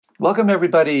Welcome,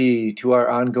 everybody, to our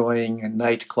ongoing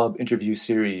nightclub interview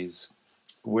series,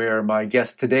 where my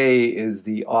guest today is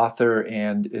the author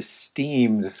and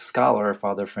esteemed scholar,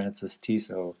 Father Francis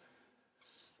Tiso.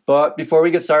 But before we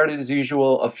get started, as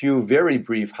usual, a few very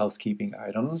brief housekeeping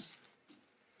items.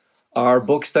 Our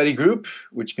book study group,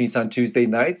 which meets on Tuesday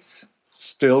nights,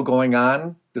 still going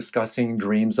on, discussing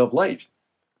Dreams of Light.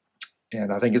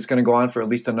 And I think it's going to go on for at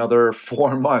least another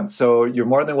 4 months, so you're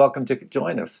more than welcome to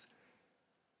join us.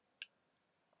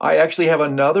 I actually have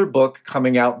another book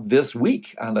coming out this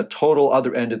week on the total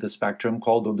other end of the spectrum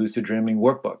called the Lucid Dreaming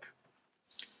Workbook,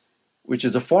 which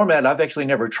is a format I've actually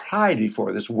never tried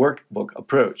before, this workbook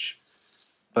approach.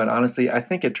 But honestly, I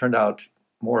think it turned out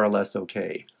more or less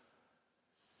okay.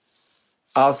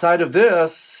 Outside of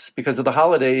this, because of the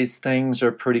holidays, things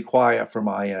are pretty quiet for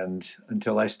my end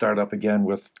until I start up again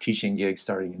with teaching gigs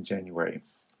starting in January.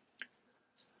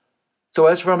 So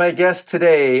as for my guest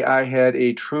today, I had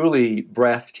a truly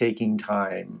breathtaking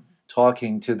time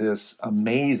talking to this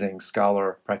amazing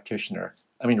scholar practitioner.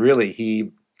 I mean, really,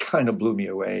 he kind of blew me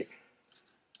away.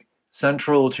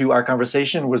 Central to our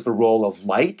conversation was the role of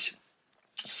light,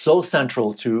 so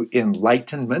central to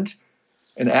enlightenment,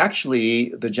 and actually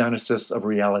the genesis of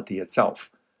reality itself.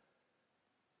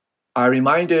 I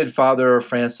reminded Father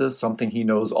Francis, something he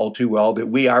knows all too well, that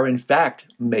we are in fact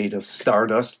made of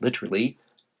stardust, literally,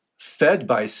 fed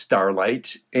by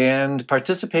starlight, and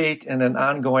participate in an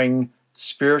ongoing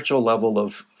spiritual level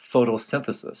of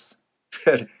photosynthesis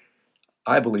that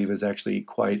I believe is actually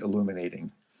quite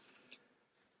illuminating.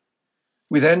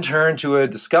 We then turn to a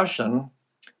discussion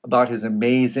about his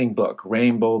amazing book,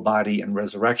 Rainbow Body and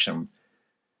Resurrection,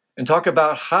 and talk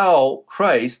about how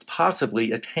Christ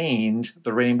possibly attained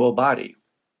the rainbow body,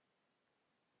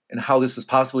 and how this is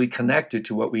possibly connected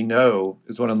to what we know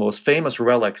is one of the most famous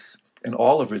relics in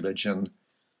all of religion,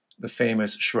 the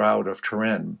famous Shroud of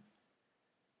Turin.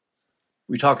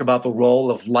 We talk about the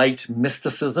role of light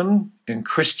mysticism in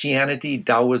Christianity,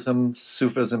 Taoism,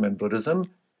 Sufism, and Buddhism,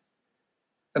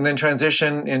 and then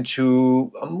transition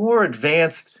into a more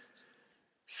advanced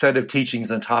set of teachings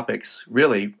and topics,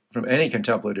 really, from any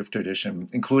contemplative tradition,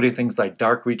 including things like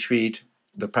dark retreat,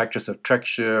 the practice of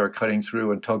treksha, or cutting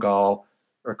through, and togal,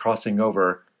 or crossing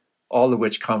over, all of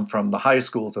which come from the high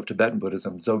schools of Tibetan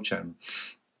Buddhism, Dzogchen.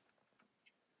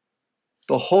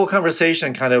 The whole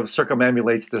conversation kind of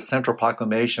circumambulates the central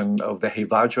proclamation of the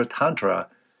Hevajra Tantra,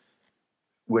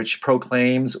 which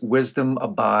proclaims wisdom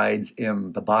abides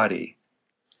in the body.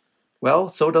 Well,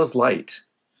 so does light.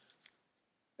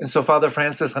 And so Father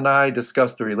Francis and I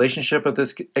discussed the relationship of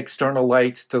this external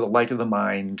light to the light of the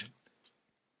mind,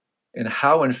 and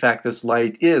how, in fact, this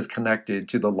light is connected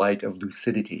to the light of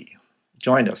lucidity.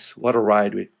 Join us. What a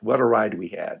ride we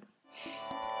had.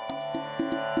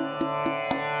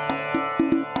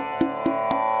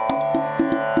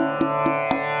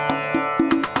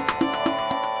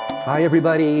 Hi,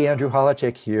 everybody. Andrew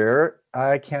Holacek here.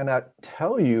 I cannot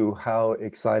tell you how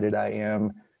excited I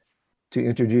am to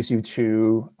introduce you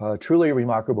to a truly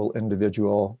remarkable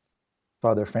individual,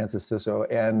 Father Francis Tiso,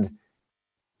 and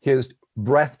his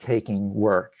breathtaking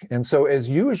work. And so, as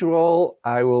usual,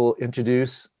 I will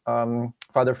introduce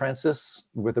Father Francis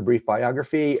with a brief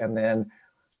biography, and then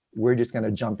we're just going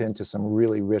to jump into some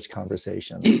really rich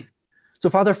conversation. So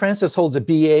Father Francis holds a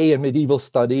BA in Medieval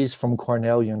Studies from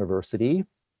Cornell University,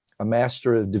 a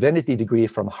Master of Divinity degree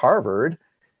from Harvard,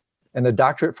 and a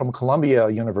doctorate from Columbia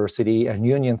University and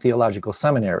Union Theological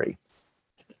Seminary,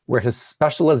 where his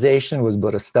specialization was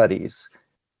Buddhist studies.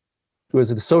 He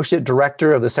was Associate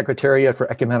Director of the Secretariat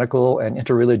for Ecumenical and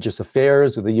Interreligious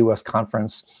Affairs of the U.S.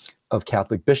 Conference of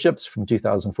Catholic Bishops from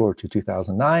 2004 to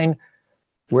 2009,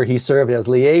 where he served as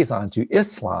liaison to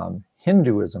Islam,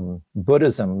 Hinduism,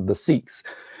 Buddhism, the Sikhs,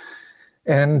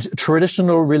 and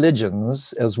traditional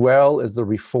religions, as well as the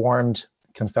Reformed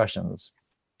confessions.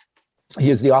 He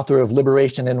is the author of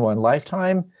Liberation in One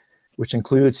Lifetime, which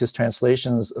includes his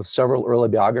translations of several early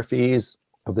biographies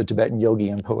of the Tibetan yogi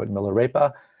and poet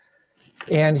Milarepa.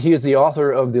 And he is the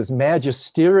author of this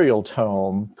magisterial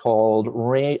tome called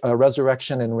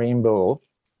Resurrection and Rainbow.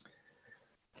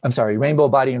 Rainbow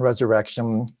Body and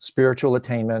Resurrection, Spiritual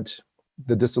Attainment,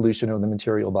 the Dissolution of the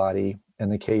Material Body,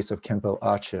 and the Case of Khenpo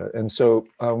Acha. And so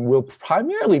we'll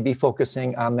primarily be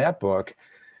focusing on that book.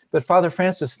 But Father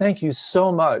Francis, thank you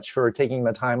so much for taking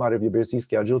the time out of your busy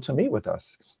schedule to meet with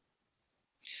us.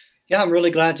 Yeah, I'm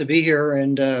really glad to be here,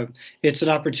 and it's an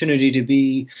opportunity to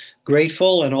be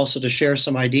grateful and also to share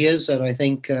some ideas that I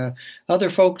think other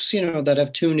folks, that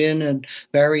have tuned in at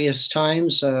various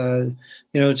times, to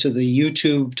the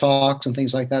YouTube talks and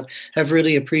things like that, have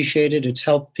really appreciated. It's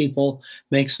helped people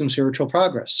make some spiritual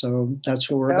progress. So that's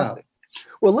what we're about.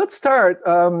 Well, let's start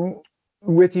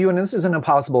with you, and this is an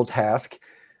impossible task,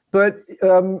 but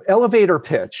elevator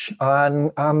pitch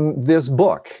on this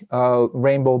book,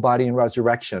 Rainbow Body and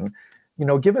Resurrection.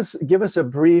 Give us a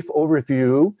brief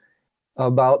overview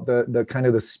about the kind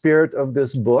of the spirit of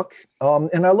this book.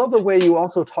 And I love the way you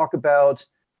also talk about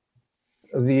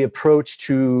the approach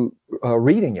to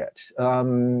reading it.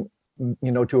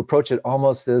 To approach it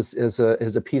almost as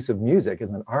a piece of music, as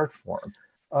an art form.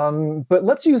 But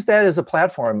let's use that as a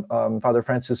platform, Father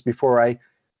Francis, before I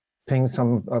ping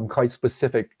some quite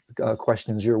specific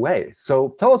questions your way.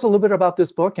 So tell us a little bit about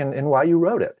this book and why you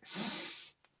wrote it.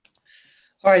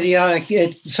 All right, yeah,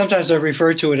 sometimes I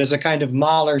refer to it as a kind of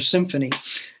Mahler symphony.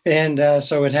 And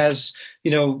so it has,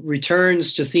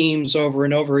 returns to themes over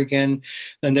and over again,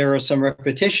 and there are some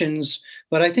repetitions,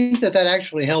 but I think that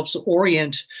actually helps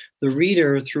orient the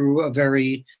reader through a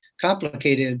very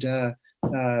complicated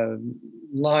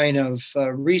line of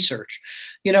research.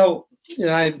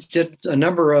 I did a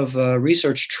number of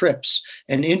research trips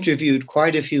and interviewed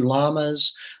quite a few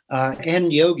lamas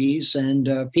and yogis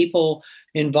and people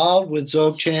involved with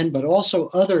Dzogchen, but also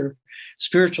other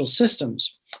spiritual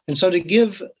systems. And so to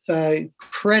give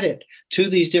credit to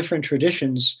these different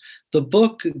traditions, the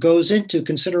book goes into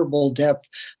considerable depth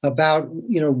about,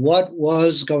 what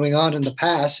was going on in the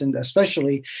past, and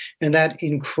especially in that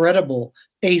incredible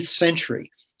 8th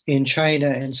century in China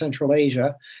and Central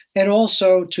Asia, and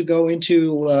also to go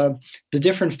into the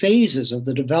different phases of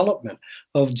the development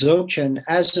of Dzogchen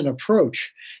as an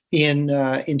approach in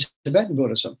Tibetan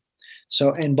Buddhism.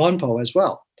 And Bonpo as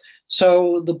well.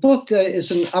 So the book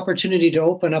is an opportunity to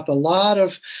open up a lot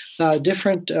of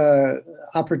different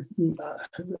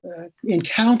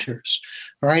encounters,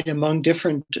 right, among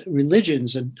different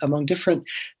religions and among different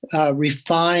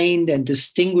refined and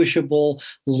distinguishable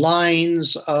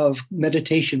lines of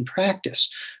meditation practice,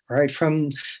 right,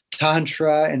 from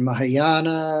Tantra and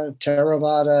Mahayana,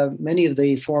 Theravada, many of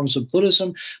the forms of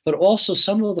Buddhism, but also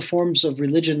some of the forms of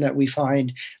religion that we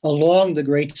find along the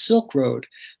Great Silk Road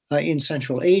in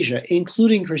Central Asia,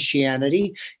 including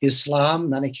Christianity, Islam,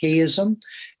 Manichaeism,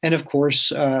 and of course,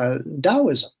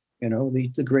 Taoism,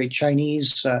 the great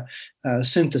Chinese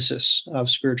synthesis of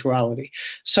spirituality.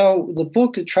 So the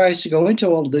book tries to go into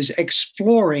all of this,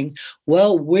 exploring,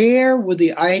 well, where would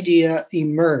the idea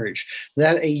emerge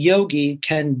that a yogi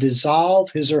can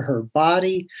dissolve his or her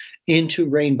body into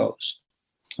rainbows?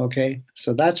 Okay,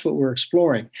 so that's what we're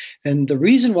exploring. And the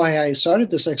reason why I started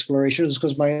this exploration is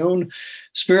because my own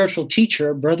spiritual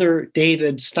teacher, Brother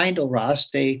David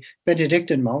Steindl-Rast, a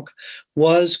Benedictine monk,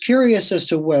 was curious as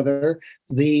to whether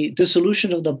the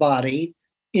dissolution of the body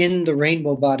in the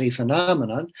rainbow body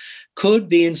phenomenon could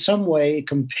be in some way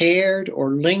compared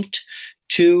or linked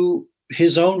to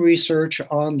his own research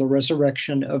on the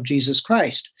resurrection of Jesus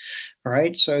Christ. All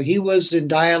right, so he was in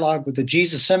dialogue with the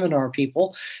Jesus Seminar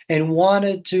people and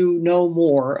wanted to know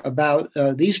more about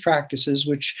these practices,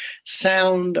 which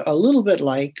sound a little bit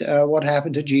like what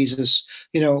happened to Jesus,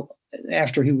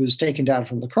 after he was taken down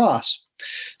from the cross.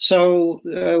 So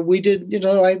we did,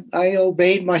 I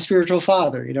obeyed my spiritual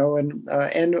father,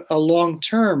 and a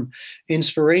long-term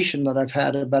inspiration that I've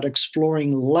had about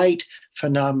exploring light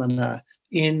phenomena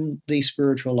in the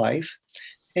spiritual life,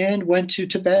 and went to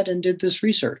Tibet and did this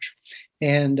research.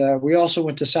 And we also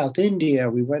went to South India.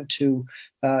 We went to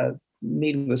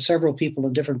meet with several people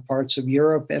in different parts of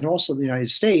Europe and also the United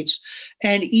States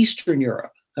and Eastern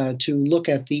Europe to look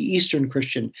at the Eastern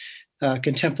Christian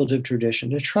contemplative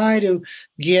tradition, to try to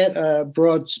get a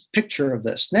broad picture of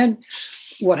this. And then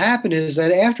what happened is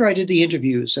that after I did the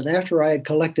interviews and after I had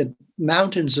collected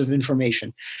mountains of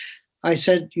information, I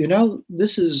said,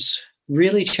 this is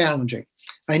really challenging.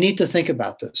 I need to think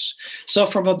about this. So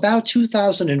from about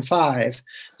 2005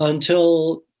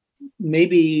 until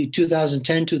maybe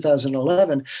 2010,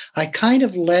 2011, I kind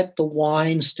of let the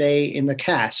wine stay in the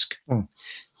cask. All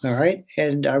right.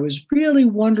 And I was really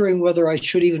wondering whether I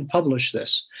should even publish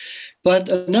this. But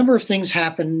a number of things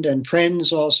happened, and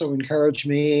friends also encouraged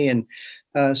me. And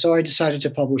so I decided to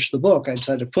publish the book. I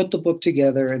decided to put the book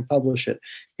together and publish it.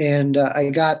 And I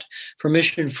got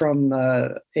permission from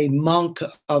a monk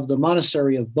of the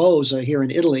monastery of Bosa here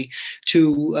in Italy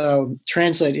to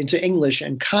translate into English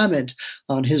and comment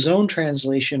on his own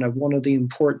translation of one of the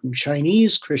important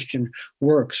Chinese Christian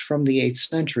works from the 8th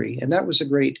century. And that was a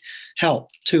great help,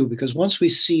 too, because once we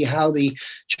see how the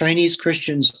Chinese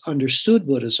Christians understood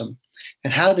Buddhism,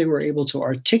 and how they were able to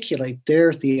articulate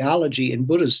their theology in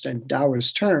Buddhist and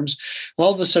Taoist terms,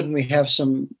 all of a sudden we have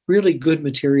some really good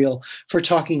material for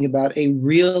talking about a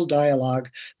real dialogue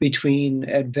between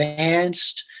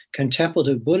advanced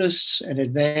contemplative Buddhists and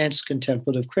advanced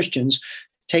contemplative Christians,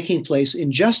 taking place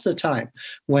in just the time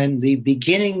when the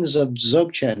beginnings of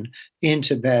Dzogchen in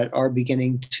Tibet are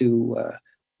beginning to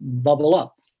bubble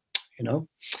up, you know.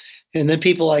 And then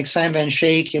people like Sam Van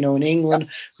Schaik, in England,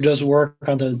 who does work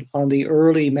on the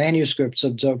early manuscripts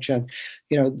of Dzogchen,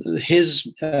 his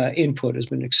input has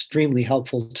been extremely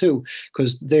helpful too,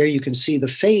 because there you can see the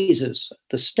phases,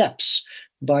 the steps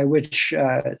by which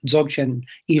Dzogchen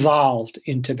evolved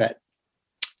in Tibet.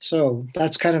 So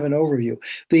that's kind of an overview.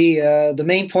 The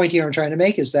main point here I'm trying to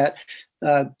make is that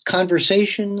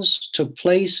conversations took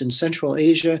place in Central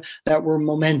Asia that were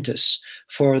momentous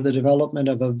for the development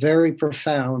of a very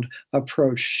profound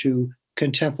approach to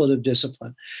contemplative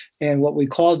discipline. And what we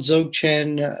called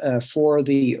Dzogchen for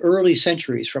the early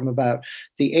centuries, from about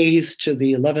the 8th to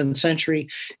the 11th century,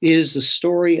 is the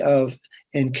story of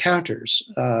encounters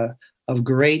of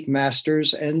great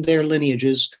masters and their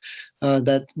lineages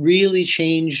that really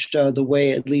changed the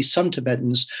way at least some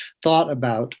Tibetans thought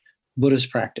about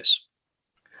Buddhist practice.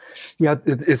 Yeah,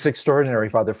 it's extraordinary,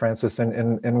 Father Francis.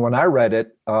 And when I read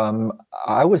it,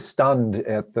 I was stunned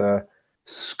at the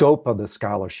scope of the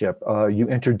scholarship. You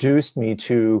introduced me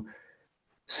to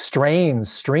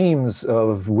streams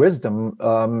of wisdom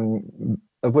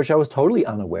of which I was totally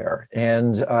unaware.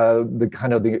 And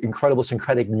the incredible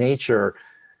syncretic nature,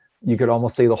 you could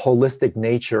almost say the holistic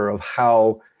nature of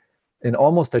how, in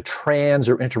almost a trans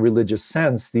or interreligious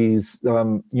sense, these,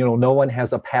 no one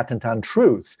has a patent on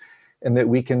truth, and that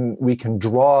we can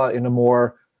draw in a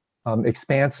more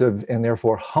expansive and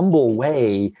therefore humble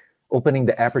way, opening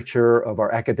the aperture of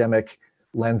our academic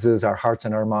lenses, our hearts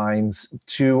and our minds,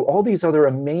 to all these other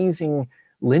amazing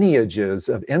lineages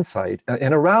of insight,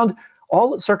 and around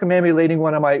all circumambulating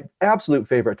one of my absolute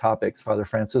favorite topics, Father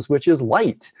Francis, which is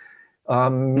light.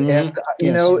 And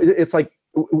it's like,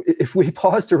 if we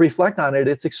pause to reflect on it,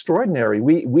 it's extraordinary.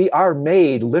 We are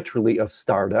made literally of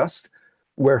stardust.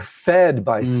 We're fed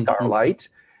by starlight.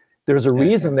 There's a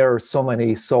reason there are so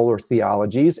many solar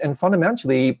theologies, and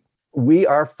fundamentally, we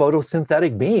are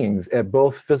photosynthetic beings at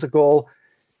both physical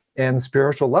and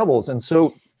spiritual levels. And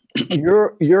so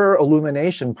your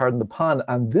illumination, pardon the pun,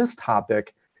 on this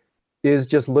topic is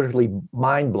just literally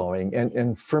mind-blowing.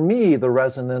 And for me, the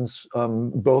resonance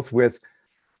both with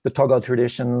the Togal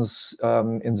traditions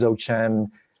in Dzogchen,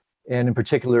 and in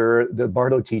particular, the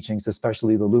Bardo teachings,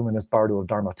 especially the luminous Bardo of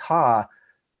Dharmata,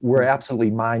 were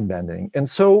absolutely mind-bending. And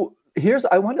so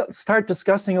I want to start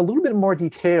discussing a little bit more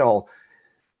detail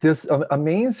this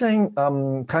amazing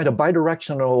kind of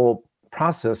bidirectional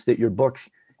process that your book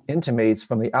intimates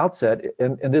from the outset,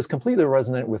 and is completely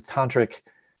resonant with tantric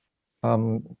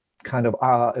kind of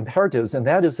imperatives, and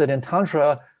that is that in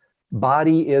Tantra,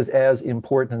 body is as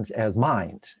important as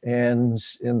mind. And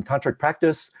in tantric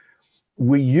practice,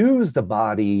 we use the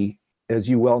body, as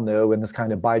you well know, in this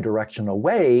kind of bidirectional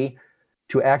way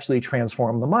to actually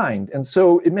transform the mind. And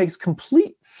so it makes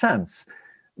complete sense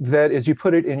that, as you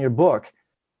put it in your book,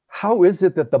 how is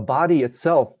it that the body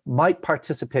itself might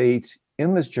participate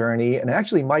in this journey and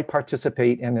actually might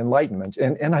participate in enlightenment?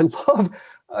 And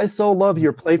I so love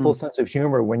your playful sense of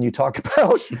humor when you talk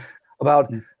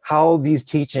about how these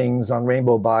teachings on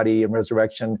rainbow body and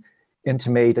resurrection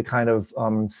intimate a kind of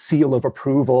seal of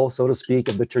approval, so to speak,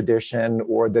 of the tradition,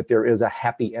 or that there is a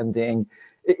happy ending.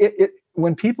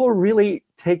 When people really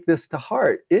take this to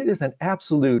heart, it is an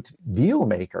absolute deal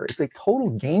maker. It's a total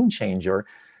game changer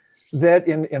that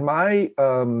in my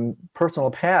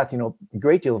personal path, a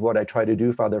great deal of what I try to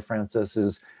do, Father Francis,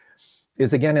 is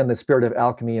again, in the spirit of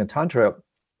alchemy and Tantra,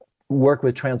 work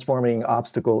with transforming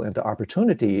obstacle into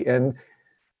opportunity. And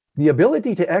the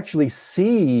ability to actually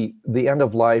see the end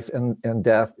of life and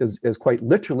death is quite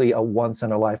literally a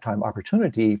once-in-a-lifetime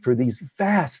opportunity for these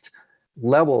vast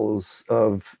levels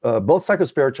of both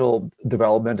psychospiritual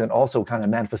development and also kind of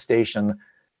manifestation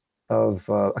of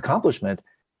accomplishment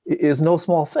is no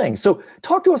small thing. So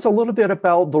talk to us a little bit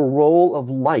about the role of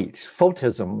light,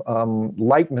 photism,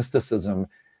 light mysticism,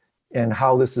 and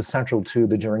how this is central to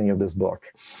the journey of this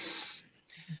book.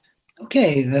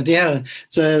 Okay, yeah,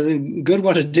 it's a good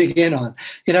one to dig in on.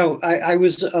 I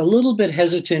was a little bit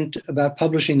hesitant about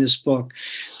publishing this book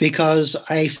because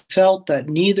I felt that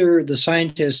neither the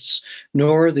scientists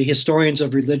nor the historians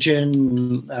of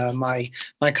religion, my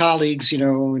colleagues,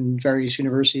 in various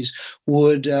universities,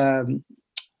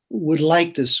 would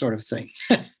like this sort of thing.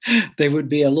 They would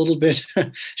be a little bit,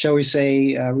 shall we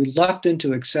say, reluctant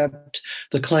to accept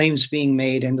the claims being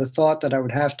made, and the thought that I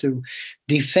would have to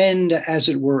defend, as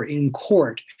it were, in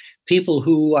court, people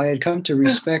who I had come to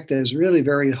respect as really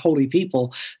very holy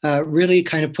people, really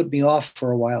kind of put me off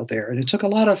for a while there. And it took a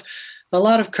lot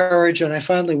of courage, and I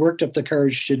finally worked up the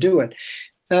courage to do it.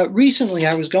 Recently,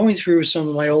 I was going through some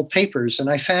of my old papers, and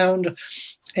I found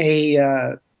a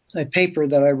uh, a paper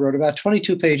that I wrote about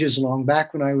 22 pages long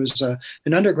back when I was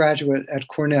an undergraduate at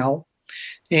Cornell,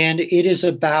 and it is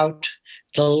about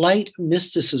the light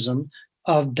mysticism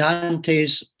of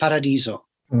Dante's Paradiso.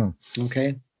 Mm.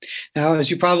 Okay. Now,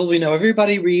 as you probably know,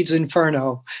 everybody reads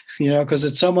Inferno, because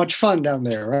it's so much fun down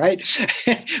there, right?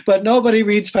 But nobody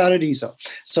reads Paradiso.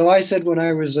 So I said when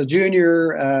I was a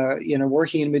junior,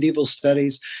 working in medieval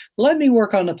studies, let me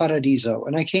work on the Paradiso.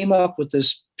 And I came up with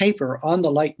this paper on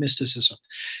the light mysticism.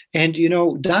 And,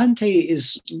 Dante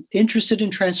is interested in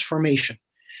transformation.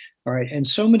 All right. And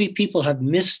so many people have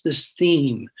missed this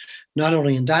theme, not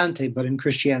only in Dante, but in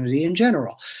Christianity in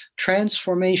general.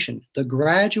 Transformation, the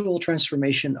gradual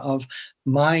transformation of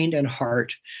mind and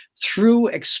heart through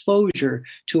exposure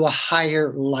to a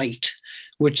higher light,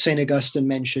 which St. Augustine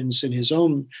mentions in his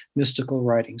own mystical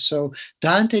writings. So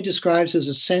Dante describes his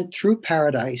ascent through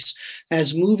paradise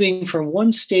as moving from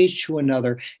one stage to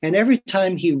another. And every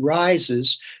time he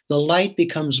rises, the light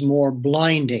becomes more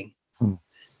blinding.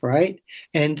 Right.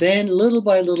 And then little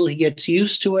by little, he gets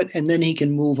used to it and then he can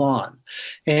move on.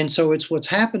 And so what's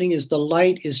happening is the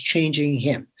light is changing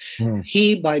him.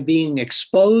 He, by being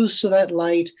exposed to that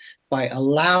light, by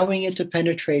allowing it to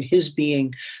penetrate his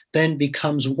being, then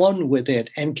becomes one with it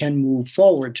and can move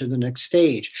forward to the next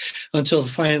stage until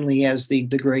finally he has the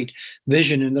great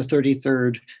vision in the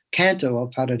 33rd canto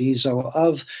of Paradiso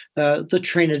of the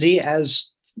Trinity as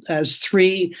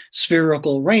three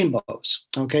spherical rainbows.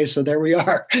 Okay, so there we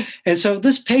are. And so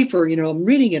this paper, I'm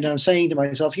reading it and I'm saying to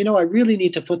myself, I really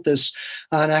need to put this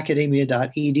on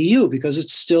academia.edu because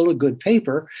it's still a good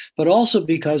paper, but also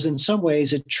because in some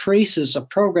ways it traces a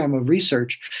program of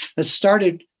research that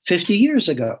started 50 years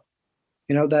ago.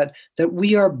 That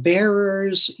we are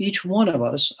bearers, each one of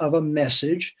us, of a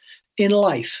message in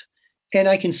life. And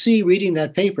I can see reading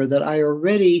that paper that I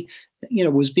already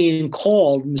was being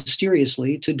called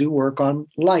mysteriously to do work on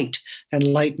light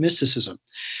and light mysticism.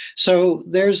 So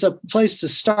there's a place to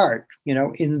start,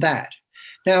 in that.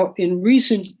 Now, in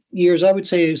recent years, I would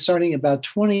say starting about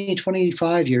 20,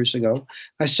 25 years ago,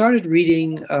 I started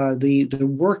reading the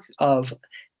work of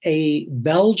a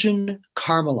Belgian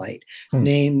Carmelite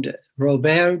named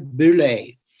Robert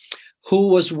Bulle, who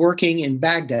was working in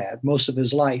Baghdad most of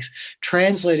his life,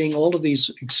 translating all of these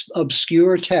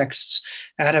obscure texts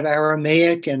out of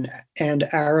Aramaic and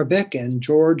Arabic and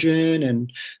Georgian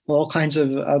and all kinds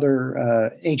of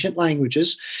other ancient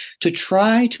languages to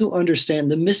try to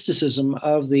understand the mysticism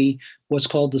of what's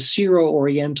called the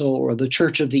Syro-Oriental or the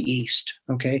Church of the East,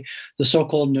 okay, the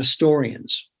so-called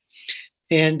Nestorians.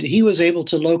 And he was able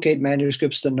to locate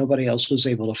manuscripts that nobody else was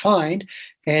able to find,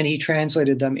 and he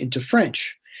translated them into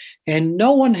French. And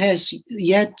no one has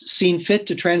yet seen fit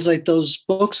to translate those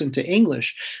books into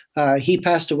English. He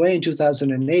passed away in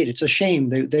 2008. It's a shame.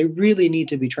 They really need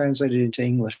to be translated into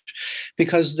English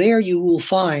because there you will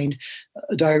find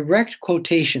direct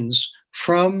quotations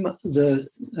from the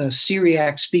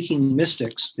Syriac-speaking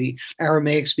mystics, the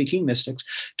Aramaic-speaking mystics,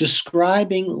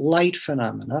 describing light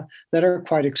phenomena that are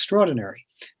quite extraordinary.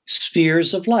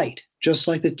 Spheres of light, just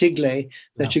like the Tigle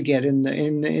that you get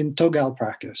in Togal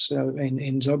practice,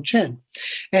 in Dzogchen.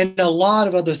 And a lot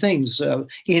of other things.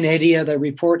 In Edia, they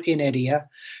report in Edia.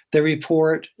 They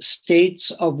report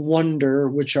states of wonder,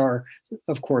 which are,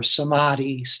 of course,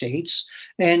 samadhi states,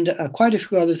 and quite a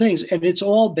few other things. And it's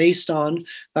all based on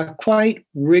a quite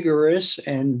rigorous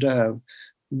and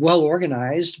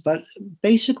well-organized, but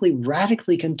basically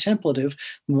radically contemplative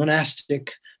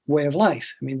monastic way of life.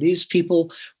 I mean, these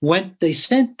people they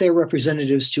sent their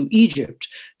representatives to Egypt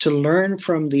to learn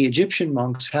from the Egyptian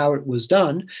monks how it was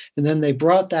done. And then they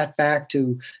brought that back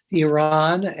to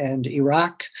Iran and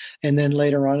Iraq, and then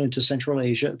later on into Central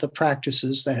Asia, the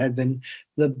practices that had been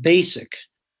the basic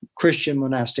Christian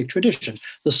monastic tradition: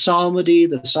 the psalmody,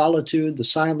 the solitude, the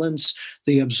silence,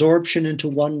 the absorption into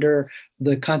wonder,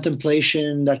 the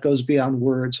contemplation that goes beyond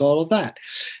words, all of that.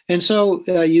 And so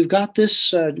you've got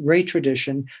this great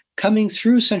tradition coming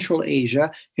through Central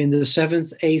Asia in the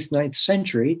 7th, 8th, 9th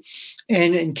century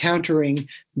and encountering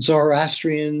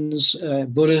Zoroastrians,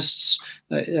 Buddhists,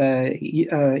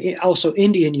 also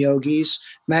Indian yogis,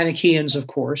 Manichaeans, of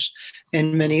course,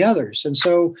 and many others. And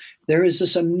so there is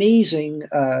this amazing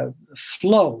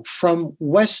flow from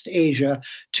West Asia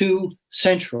to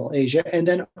Central Asia and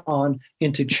then on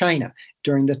into China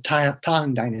during the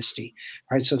Tang Dynasty,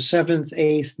 right? So 7th,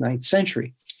 8th, 9th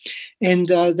century. And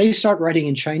they start writing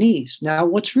in Chinese. Now,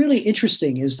 what's really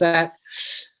interesting is that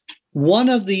one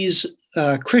of these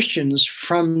Christians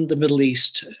from the Middle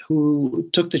East who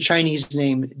took the Chinese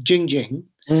name Jingjing,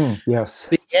 Yes.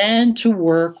 began to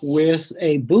work with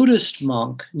a Buddhist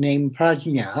monk named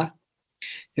Prajna.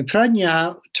 And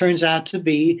Prajna turns out to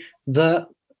be the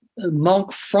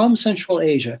monk from Central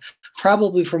Asia,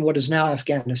 probably from what is now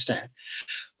Afghanistan,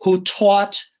 who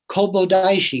taught Kobo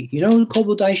Daishi. You know who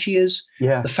Kobo Daishi is?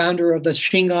 Yeah, The founder of the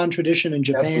Shingon tradition in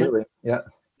Japan. absolutely. Yeah.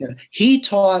 Yeah. He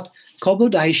taught Kobo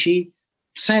Daishi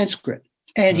Sanskrit,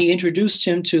 and he introduced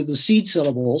him to the seed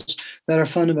syllables that are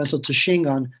fundamental to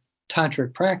Shingon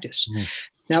tantric practice. Mm.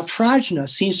 Now, Prajna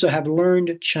seems to have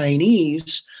learned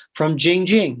Chinese from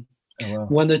Jing. Oh, wow.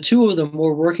 When the two of them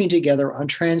were working together on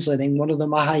translating one of the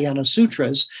Mahayana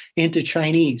sutras into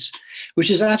Chinese,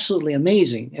 which is absolutely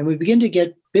amazing. And we begin to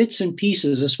get bits and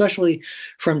pieces, especially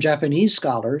from Japanese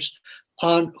scholars,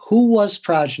 on who was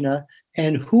Prajna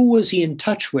and who was he in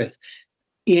touch with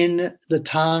in the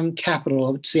Tang capital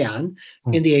of Xi'an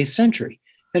in the 8th century.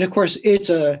 And of course, it's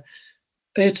a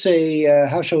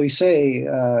how shall we say,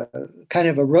 kind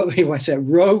of a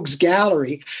rogues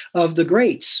gallery of the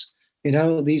greats. You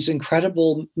know, these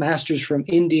incredible masters from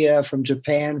India, from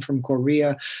Japan, from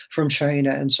Korea, from China,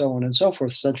 and so on and so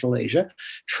forth, Central Asia,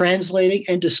 translating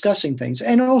and discussing things,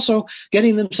 and also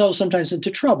getting themselves sometimes into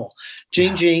trouble.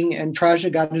 Jing and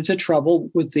Prajna got into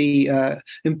trouble with the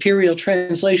Imperial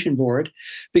Translation Board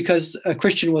because a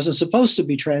Christian wasn't supposed to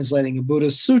be translating a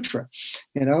Buddhist sutra,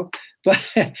 you know.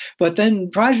 But then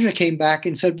Prajna came back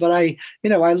and said, "But I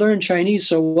learned Chinese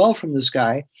so well from this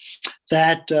guy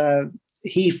that."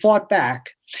 He fought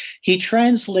back. He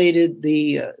translated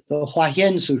the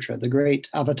Huayan Sutra, the great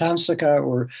Avatamsaka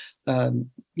or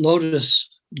Lotus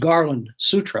Garland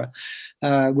Sutra,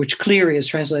 which Cleary has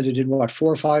translated in 4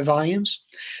 or 5 volumes.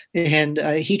 And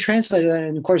he translated that,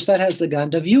 and of course that has the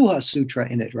Gandavyuha Sutra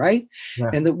in it, right? Yeah.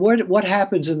 And what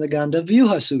happens in the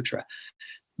Gandavyuha Sutra?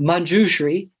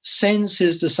 Manjushri sends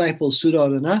his disciple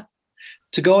Suddhodana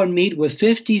to go and meet with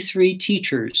 53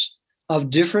 teachers of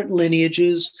different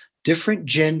lineages, different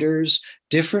genders,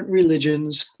 different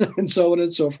religions, and so on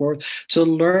and so forth, to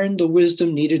learn the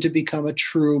wisdom needed to become a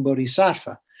true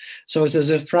bodhisattva. So it's as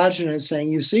if Prajna is saying,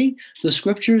 you see, the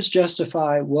scriptures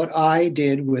justify what I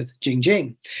did with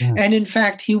Jing. And in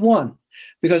fact, he won,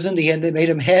 because in the end, they made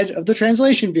him head of the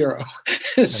translation bureau.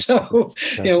 So,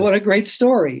 what a great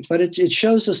story. But it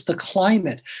shows us the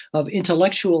climate of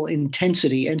intellectual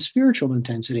intensity and spiritual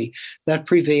intensity that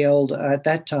prevailed at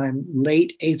that time,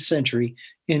 late 8th century,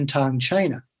 in Tang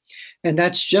China. And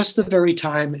that's just the very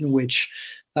time in which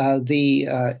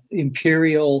the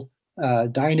imperial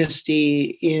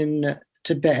dynasty in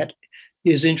Tibet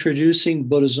is introducing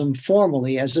Buddhism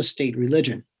formally as a state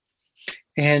religion.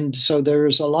 And so there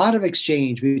is a lot of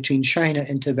exchange between China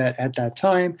and Tibet at that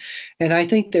time. And I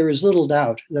think there is little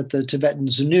doubt that the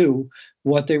Tibetans knew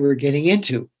what they were getting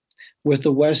into with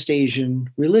the West Asian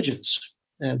religions.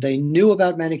 They knew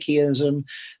about Manichaeism.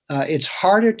 It's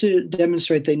harder to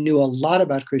demonstrate they knew a lot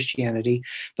about Christianity,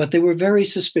 but they were very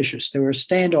suspicious. They were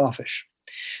standoffish.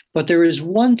 But there is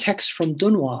one text from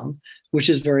Dunhuang which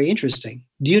is very interesting.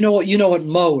 Do you know what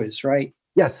Mo is, right?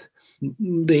 Yes.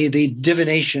 The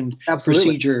divination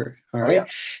procedure. All right. Yeah.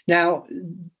 Now,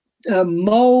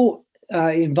 Mo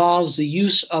involves the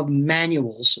use of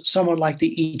manuals, somewhat like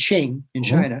the I Ching in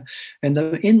China. And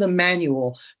in the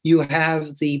manual, you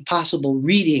have the possible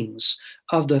readings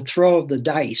of the throw of the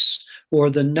dice or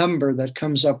the number that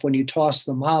comes up when you toss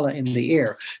the mala in the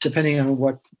air, depending on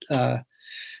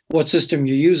what system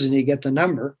you're using, you get the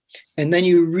number. And then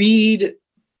you read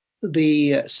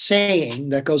the saying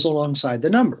that goes alongside the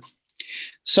number.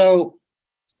 So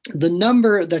the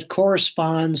number that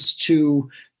corresponds to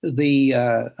the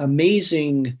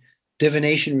amazing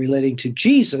divination relating to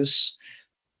Jesus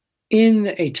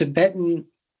in a Tibetan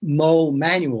Mo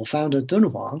manual found at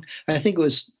Dunhuang, I think it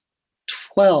was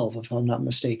 12, if I'm not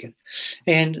mistaken.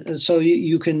 And so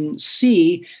you can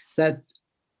see that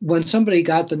when somebody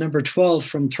got the number 12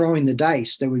 from throwing the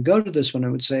dice, they would go to this one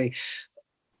and would say,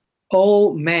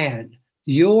 "Oh man,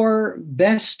 your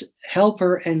best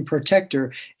helper and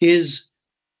protector is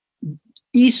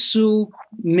Isu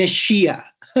Messiah."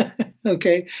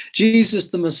 Okay, Jesus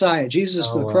the Messiah,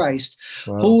 Jesus the Christ,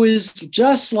 who is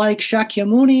just like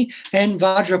Shakyamuni and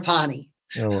Vajrapani.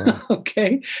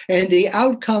 Okay, and the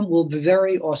outcome will be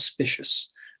very auspicious.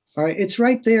 All right, it's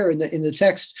right there in the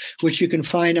text, which you can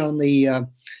find on the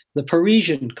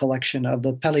Parisian collection of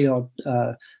the Paleo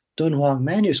Dunhuang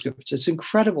manuscripts. It's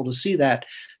incredible to see that,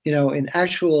 in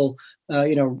actual,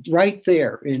 right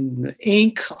there in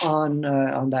ink on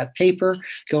that paper,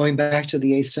 going back to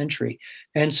the 8th century.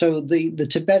 And so the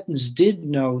Tibetans did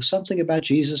know something about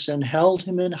Jesus and held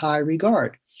him in high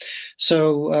regard.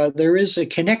 So there is a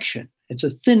connection. It's a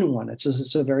thin one.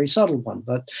 It's a very subtle one,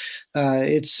 but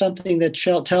it's something that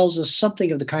tells us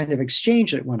something of the kind of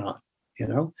exchange that went on. You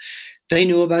know, they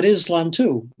knew about Islam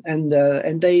too, and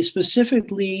they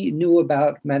specifically knew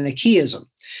about Manichaeism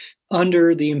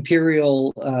under the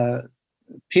imperial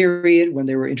period when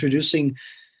they were introducing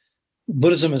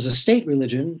Buddhism as a state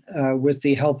religion, with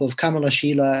the help of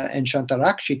Kamalashila and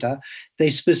Shantarakshita. They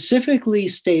specifically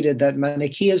stated that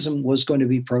Manichaeism was going to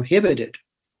be prohibited,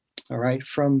 all right,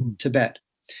 from Tibet.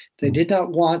 They did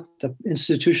not want the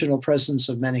institutional presence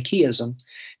of Manichaeism,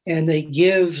 and they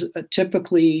give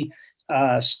typically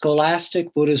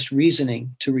scholastic Buddhist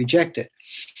reasoning to reject it.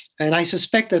 And I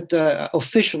suspect that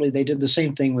officially they did the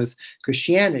same thing with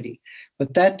Christianity.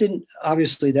 But that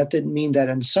didn't mean that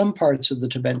in some parts of the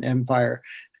Tibetan Empire,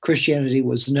 Christianity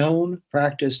was known,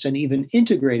 practiced, and even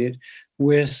integrated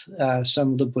with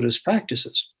some of the Buddhist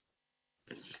practices.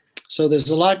 So there's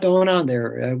a lot going on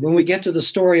there. When we get to the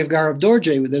story of Garab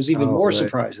Dorje, there's even more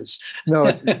surprises.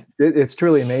 No, it's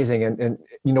truly amazing. And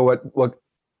you know what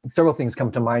several things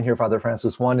come to mind here, Father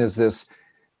Francis. One is this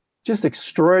just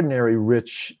extraordinary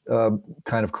rich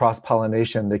kind of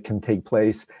cross-pollination that can take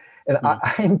place. And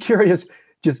I'm curious,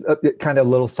 just a kind of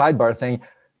little sidebar thing,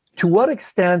 to what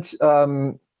extent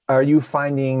are you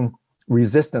finding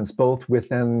resistance both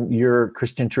within your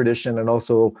Christian tradition and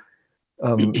also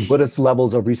Buddhist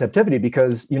levels of receptivity?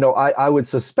 Because, you know, I would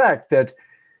suspect that,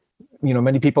 you know,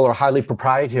 many people are highly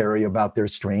proprietary about their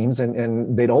streams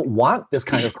and they don't want this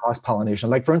kind of cross-pollination.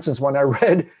 Like, for instance, when I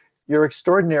read your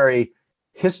extraordinary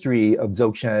history of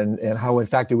Dzogchen and how, in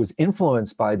fact, it was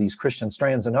influenced by these Christian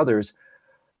strands and others,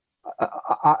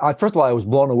 I first of all, I was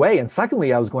blown away. And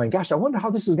secondly, I was going, gosh, I wonder how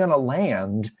this is going to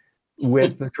land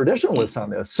with the traditionalists on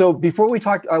this. So before we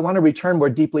talk, I want to return more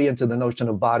deeply into the notion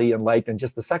of body and light in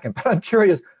just a second. But I'm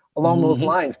curious along those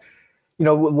lines. You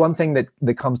know, one thing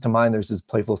that comes to mind, there's this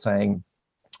playful saying,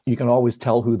 you can always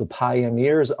tell who the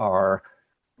pioneers are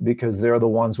because they're the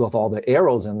ones with all the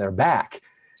arrows in their back.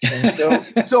 And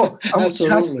so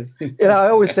absolutely. And I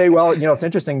always say, well, you know, it's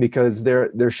interesting because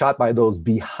they're shot by those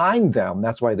behind them.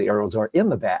 That's why the arrows are in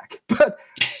the back. But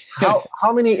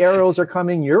how many arrows are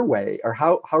coming your way, or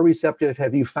how receptive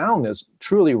have you found this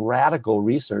truly radical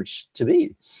research to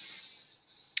be?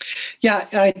 Yeah,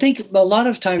 I think a lot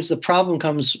of times the problem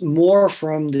comes more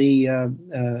from the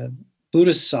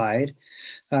Buddhist side.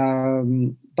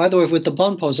 By the way, with the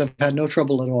Bonpos, I've had no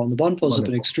trouble at all. And the Bonpos have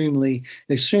been extremely,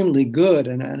 extremely good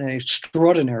and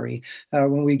extraordinary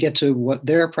when we get to what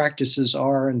their practices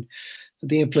are and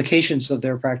the implications of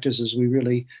their practices. We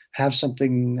really have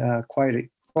something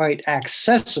quite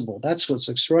accessible. That's what's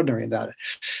extraordinary about it.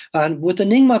 And with the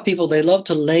Nyingma people, they love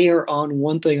to layer on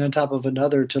one thing on top of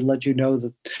another to let you know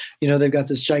that, you know, they've got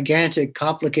this gigantic,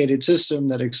 complicated system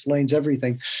that explains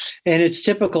everything. And it's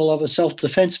typical of a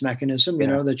self-defense mechanism, you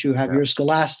know, that you have your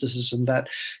scholasticism that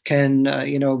can,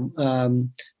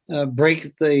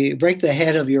 break the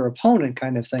head of your opponent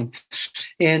kind of thing.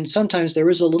 And sometimes there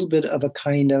is a little bit of a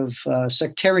kind of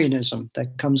sectarianism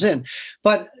that comes in.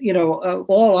 But, you know,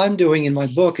 all I'm doing in my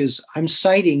book is I'm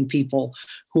citing people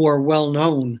who are well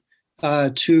known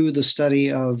to the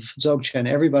study of Dzogchen,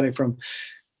 everybody from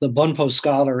the Bonpo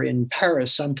scholar in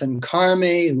Paris, Samten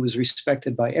Karme, who was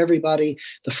respected by everybody,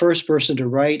 the first person to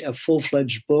write a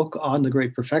full-fledged book on the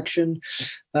Great Perfection,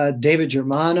 David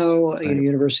Germano,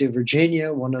 University of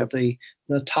Virginia, one of the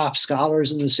top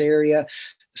scholars in this area,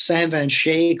 Sam Van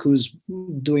Schaik, who's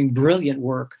doing brilliant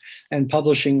work and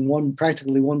publishing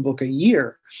practically one book a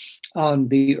year on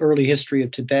the early history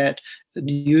of Tibet,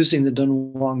 using the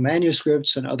Dunhuang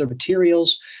manuscripts and other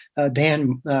materials.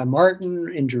 Dan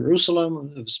Martin in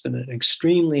Jerusalem, who's been an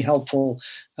extremely helpful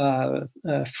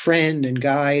friend and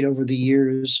guide over the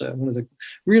years, one of the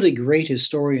really great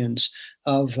historians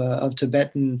of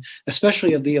Tibetan,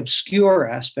 especially of the obscure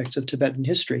aspects of Tibetan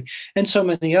history, and so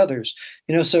many others.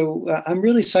 You know, so I'm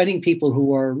really citing people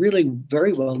who are really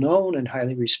very well known and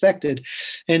highly respected.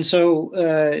 And so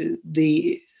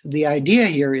the idea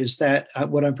here is that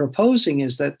what I'm proposing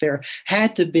is that there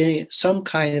had to be some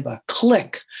kind of a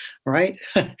click, right?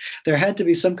 There had to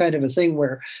be some kind of a thing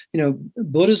where, you know,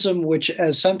 Buddhism, which,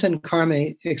 as Samten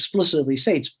Karme explicitly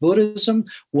states, Buddhism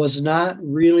was not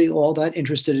really all that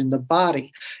interested in the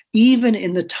body. Even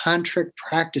in the tantric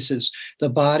practices, the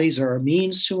bodies are a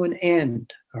means to an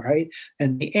end, all right?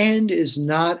 And the end is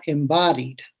not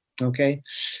embodied, okay?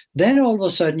 Then all of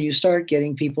a sudden you start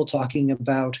getting people talking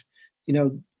about, you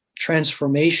know,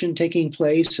 transformation taking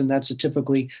place, and that's a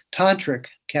typically tantric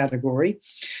category.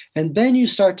 And then you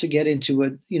start to get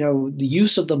into the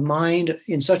use of the mind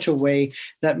in such a way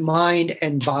that mind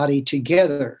and body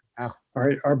together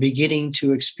are beginning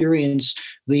to experience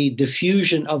the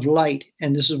diffusion of light,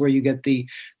 and this is where you get the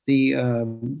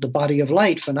body of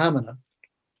light phenomena.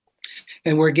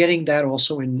 And we're getting that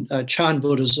also in Chan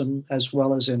Buddhism as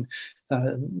well as in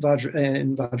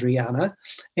Vajrayana.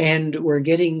 And we're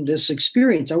getting this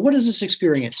experience. Now, what is this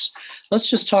experience? Let's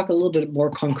just talk a little bit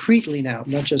more concretely now,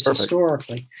 not just Perfect.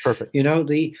 historically. Perfect.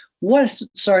 What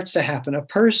starts to happen? A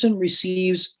person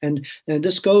receives, and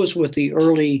this goes with the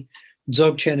early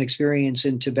Dzogchen experience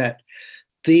in Tibet.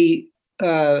 The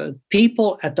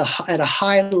people at a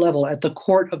high level, at the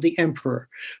court of the emperor,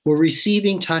 were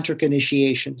receiving tantric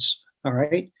initiations. All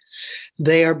right.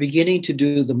 They are beginning to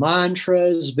do the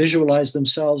mantras, visualize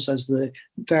themselves as the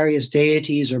various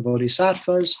deities or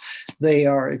bodhisattvas. They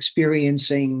are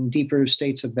experiencing deeper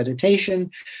states of meditation.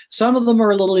 Some of them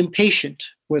are a little impatient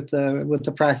with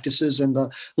the practices and the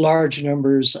large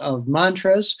numbers of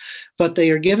mantras, but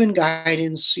they are given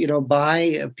guidance,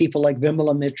 by people like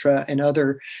Vimala Mitra and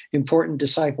other important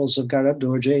disciples of Garab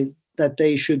Dorje, that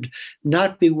they should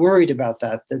not be worried about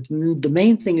that. That the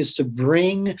main thing is to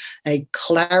bring a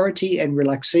clarity and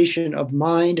relaxation of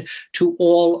mind to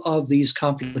all of these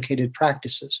complicated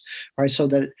practices, right? So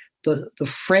that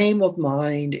the frame of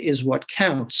mind is what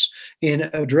counts in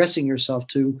addressing yourself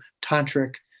to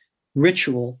tantric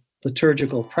ritual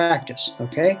liturgical practice,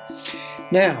 okay?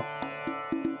 Now,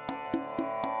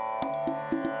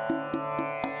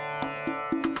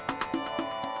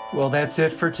 well, that's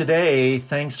it for today.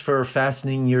 Thanks for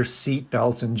fastening your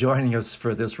seatbelts and joining us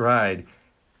for this ride.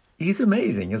 He's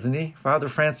amazing, isn't he? Father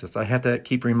Francis. I had to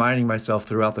keep reminding myself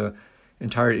throughout the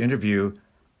entire interview,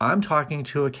 I'm talking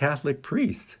to a Catholic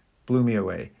priest. Blew me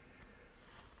away.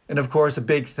 And of course, a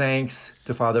big thanks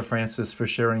to Father Francis for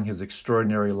sharing his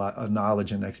extraordinary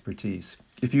knowledge and expertise.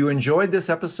 If you enjoyed this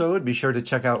episode, be sure to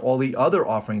check out all the other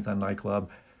offerings on Nightclub.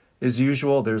 As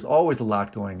usual, there's always a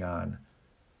lot going on.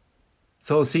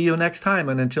 So see you next time,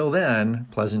 and until then,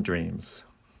 pleasant dreams.